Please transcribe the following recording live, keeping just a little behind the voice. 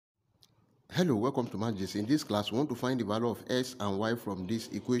Hello, welcome to Mathgist. In this class, we want to find the value of x and y from this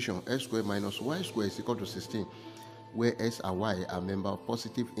equation. X squared minus y squared is equal to 16, where x and y are member of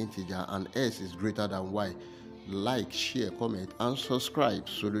positive integer and x is greater than y. Like, share, comment, and subscribe.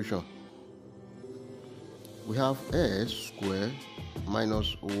 Solution. We have x squared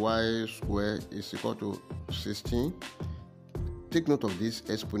minus y squared is equal to 16. Take note of this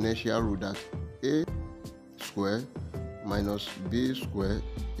exponential rule that a squared minus b squared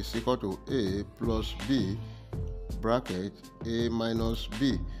is equal to a plus b bracket a minus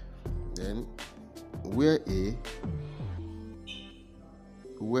b. Then where a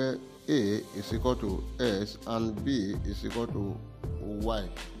is equal to s and b is equal to y.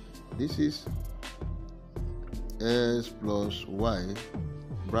 This is s plus y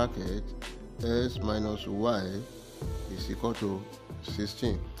bracket s minus y is equal to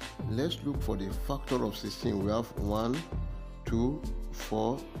 16. Let's look for the factor of 16. We have 1, 2,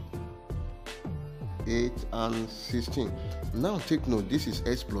 4, 8 and 16. Now take note, this is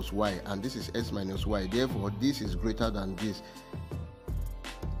s plus y and this is s minus y. Therefore, this is greater than this.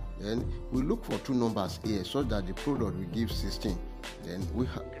 Then we look for two numbers here so that the product will give 16. Then we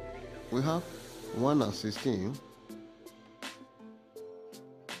have 1 and 16,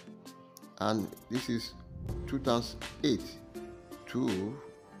 and this is 2 times 8, 2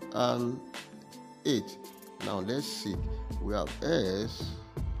 and 8. Now let's see. We have s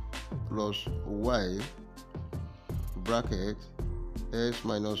plus y bracket s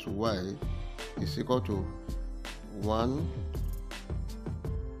minus y is equal to 1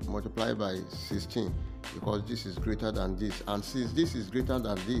 multiplied by 16, because this is greater than this, and since this is greater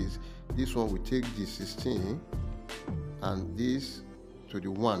than this one will take the 16 and this to the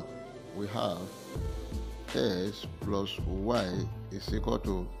 1. We have s plus y is equal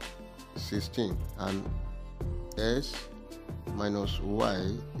to 16 and s minus y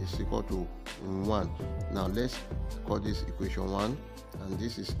is equal to 1. Now let's call this equation 1 and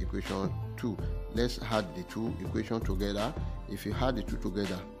this is equation 2. Let's add the two equations together. If you add the two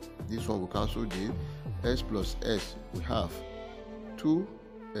together, this one will cancel this. S plus s, we have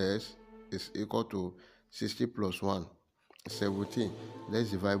 2s is equal to 60 plus 1, 17.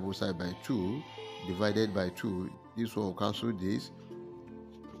 Let's divide both sides by 2. Divided by 2, this one will cancel this.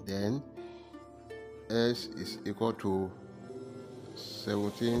 Then s is equal to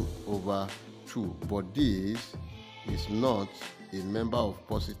 17 over 2, but this is not a member of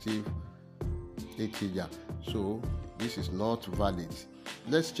positive integer, so this is not valid.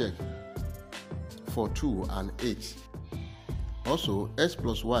 Let's check for 2 and 8. Also, s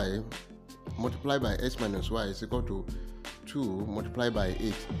plus y multiplied by s minus y is equal to 2 multiplied by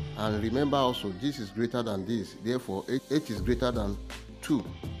 8, and remember also this is greater than this, therefore 8 is greater than 2.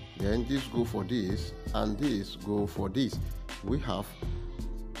 Then this go for this and this go for this. We have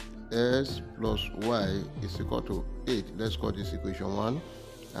s plus y is equal to 8. Let's call this equation 1,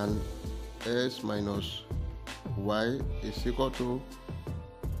 and s minus y is equal to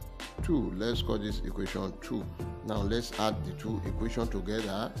 2. Let's call this equation 2. Now let's add the two equations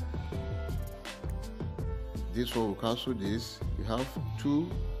together. This one will cancel this. We have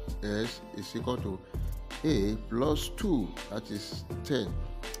 2s is equal to a plus 2, that is 10.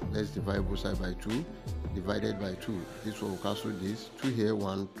 Let's divide both sides by 2. Divided by 2. This one will cancel this. 2 here,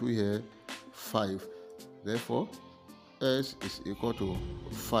 1, 2 here, 5. Therefore, s is equal to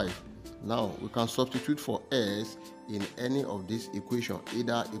 5. Now we can substitute for s in any of these equations,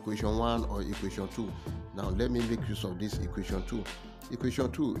 either equation 1 or equation 2. Now let me make use of this equation 2. Equation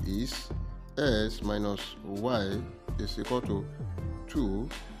 2 is s minus y is equal to 2.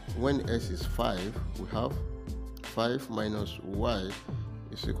 When s is 5, we have 5 minus y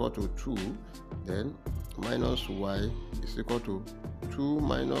is equal to 2. Then minus y is equal to 2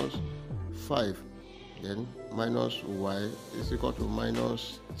 minus 5. Then minus y is equal to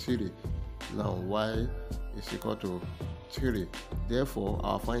minus 3. Now y is equal to 3. Therefore,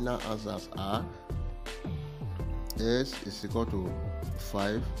 our final answers are s is equal to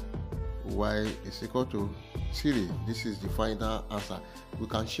 5, y is equal to 3. This is the final answer. We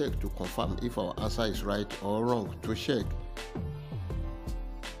can check to confirm if our answer is right or wrong. To check,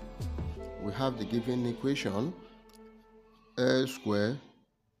 we have the given equation: s squared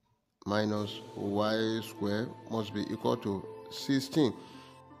minus y squared must be equal to 16.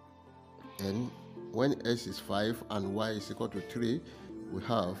 And when s is 5 and y is equal to 3, we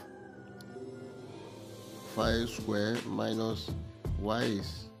have 5 squared minus y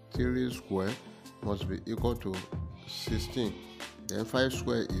is 3 squared must be equal to 16. Then 5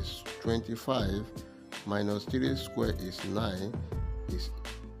 squared is 25 minus 3 squared is 9,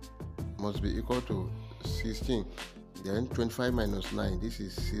 must be equal to 16. Then 25 minus 9, this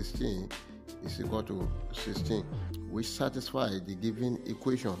is 16, is equal to 16, which satisfy the given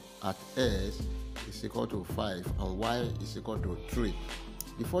equation at S is equal to 5 and Y is equal to 3.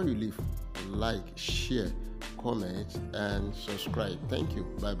 Before you leave, like, share, comment, and subscribe. Thank you.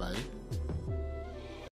 Bye-bye.